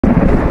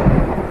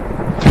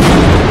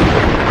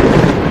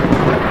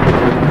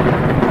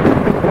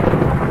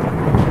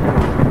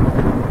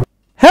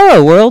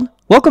Hello world!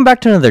 Welcome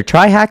back to another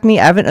TryHackMe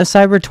Advent of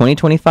Cyber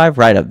 2025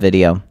 write-up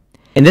video.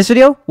 In this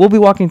video, we'll be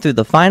walking through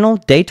the final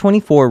Day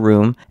 24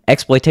 room,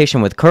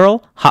 Exploitation with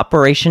cURL,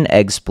 Hoperation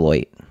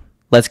Eggsploit.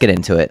 Let's get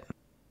into it.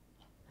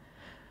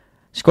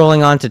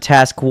 Scrolling on to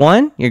task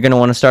 1, you're going to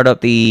want to start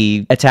up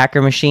the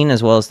attacker machine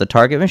as well as the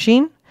target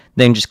machine.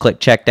 Then just click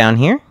check down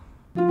here.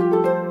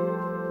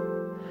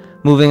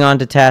 Moving on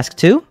to task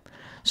 2,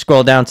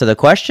 scroll down to the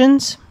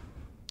questions.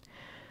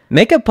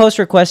 Make a post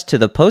request to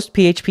the post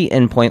PHP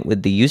endpoint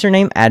with the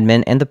username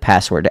admin and the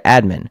password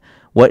admin.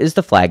 What is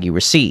the flag you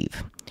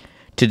receive?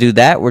 To do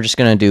that, we're just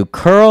going to do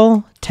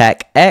curl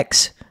tech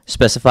x,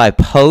 specify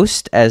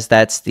post as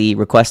that's the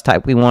request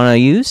type we want to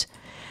use.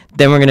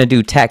 Then we're going to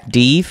do tech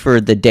d for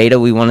the data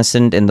we want to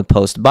send in the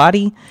post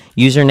body.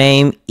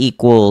 Username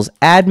equals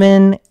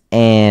admin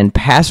and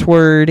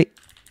password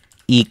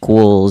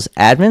equals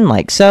admin,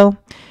 like so.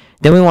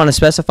 Then we want to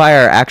specify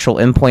our actual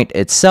endpoint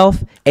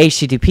itself,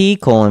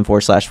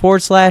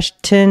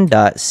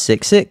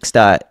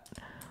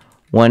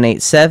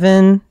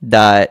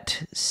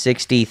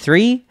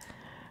 http://10.66.187.63,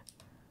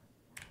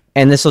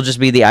 and this will just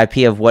be the IP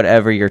of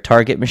whatever your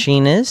target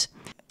machine is,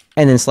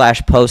 and then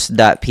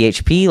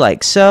 /post.php,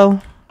 like so.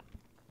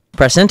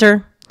 Press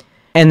enter,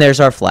 and there's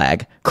our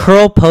flag,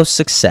 curl post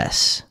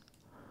success.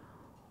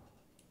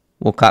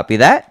 We'll copy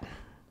that,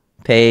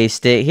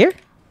 paste it here,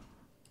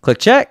 click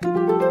check.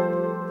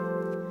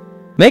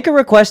 Make a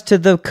request to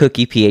the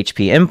cookie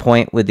PHP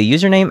endpoint with the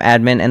username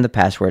admin and the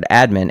password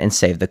admin and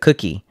save the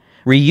cookie.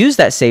 Reuse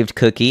that saved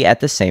cookie at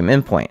the same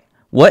endpoint.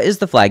 What is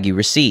the flag you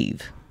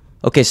receive?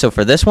 Okay, so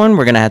for this one,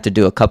 we're going to have to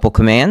do a couple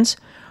commands.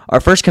 Our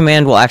first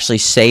command will actually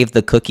save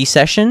the cookie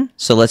session,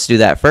 so let's do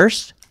that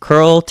first.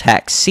 Curl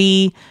tech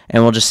c,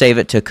 and we'll just save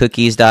it to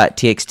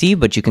cookies.txt,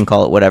 but you can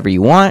call it whatever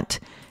you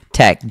want.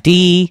 Tech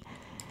d,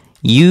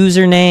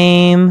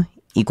 username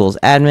equals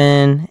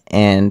admin,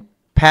 and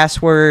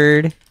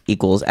password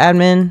equals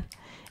admin,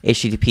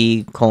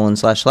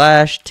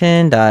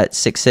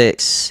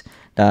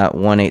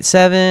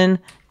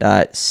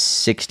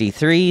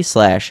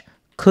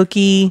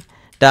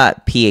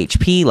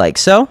 http://10.66.187.63/cookie.php, like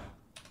so.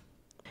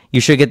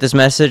 You should get this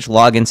message,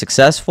 login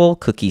successful,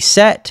 cookie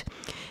set.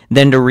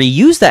 Then to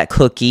reuse that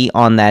cookie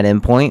on that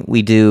endpoint,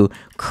 we do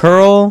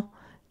curl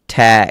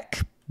tech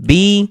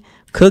b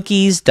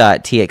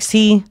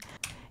cookies.txt,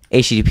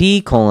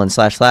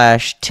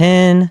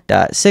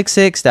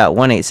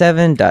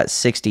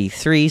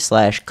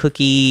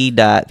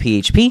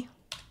 http://10.66.187.63/cookie.php,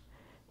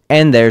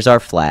 and there's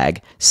our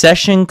flag,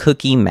 session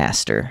cookie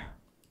master.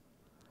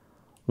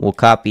 We'll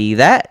copy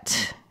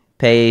that,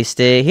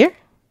 paste it here,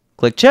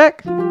 click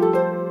check.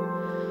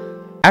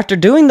 After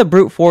doing the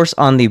brute force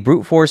on the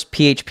brute force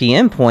PHP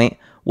endpoint,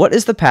 what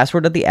is the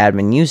password of the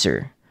admin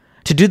user?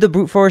 To do the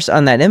brute force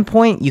on that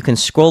endpoint, you can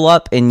scroll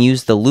up and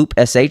use the loop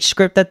sh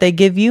script that they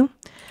give you.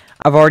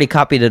 I've already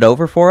copied it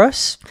over for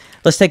us.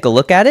 Let's take a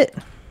look at it.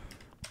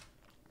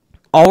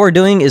 All we're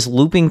doing is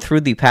looping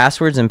through the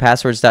passwords and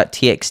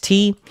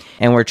passwords.txt,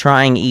 and we're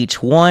trying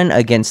each one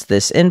against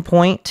this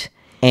endpoint,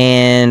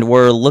 and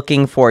we're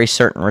looking for a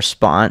certain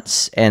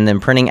response, and then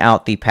printing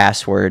out the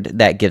password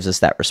that gives us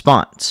that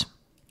response.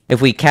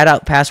 If we cat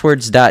out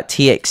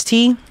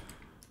passwords.txt,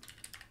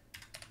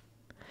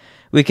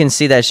 we can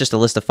see that it's just a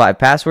list of 5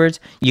 passwords.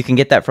 You can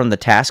get that from the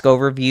task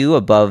overview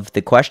above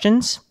the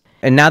questions.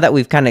 And now that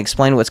we've kind of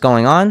explained what's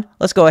going on,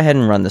 let's go ahead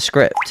and run the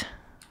script.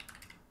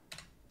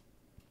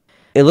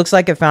 It looks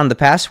like it found the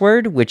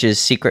password, which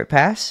is secret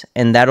pass,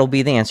 and that'll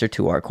be the answer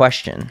to our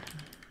question.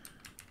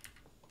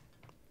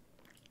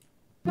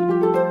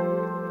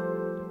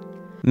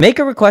 Make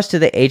a request to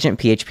the agent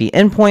PHP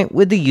endpoint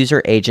with the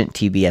user agent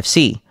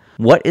TBFC.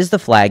 What is the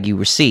flag you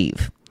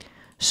receive?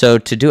 So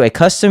to do a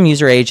custom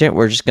user agent,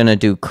 we're just going to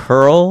do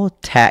curl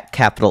tech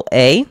capital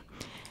A,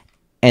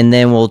 and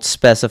then we'll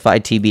specify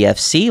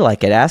TBFC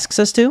like it asks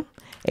us to.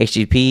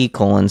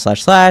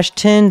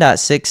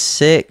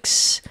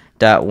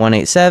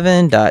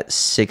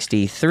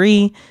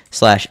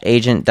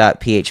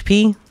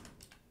 http://10.66.187.63/agent.php.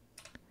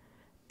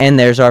 And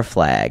there's our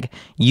flag,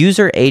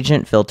 user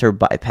agent filter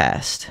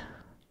bypassed.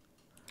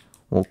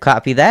 We'll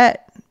copy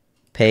that,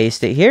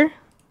 paste it here.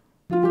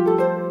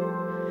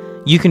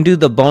 You can do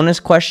the bonus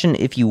question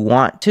if you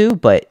want to,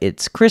 but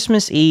it's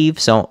Christmas Eve,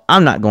 so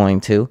I'm not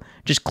going to.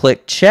 Just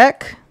click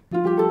check.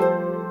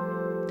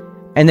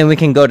 And then we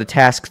can go to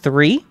task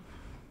 3.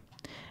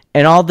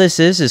 And all this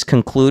is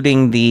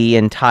concluding the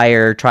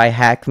entire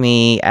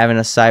TryHackMe Advent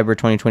of Cyber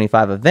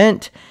 2025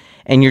 event.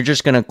 And you're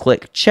just going to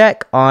click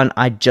check on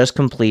I just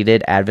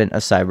completed Advent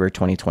of Cyber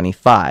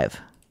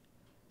 2025.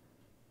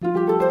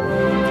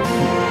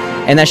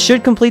 And that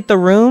should complete the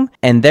room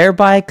and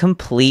thereby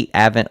complete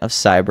Advent of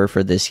Cyber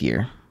for this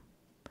year.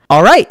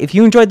 Alright, if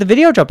you enjoyed the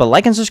video, drop a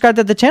like and subscribe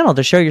to the channel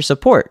to show your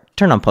support.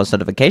 Turn on post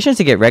notifications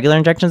to get regular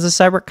injections of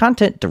cyber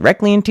content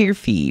directly into your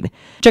feed.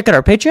 Check out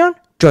our Patreon,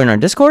 join our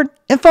Discord,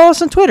 and follow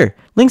us on Twitter.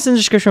 Links in the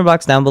description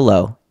box down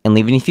below. And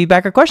leave any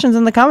feedback or questions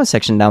in the comment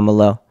section down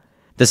below.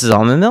 This is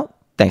Almond Milk.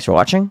 Thanks for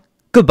watching.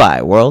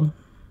 Goodbye, world.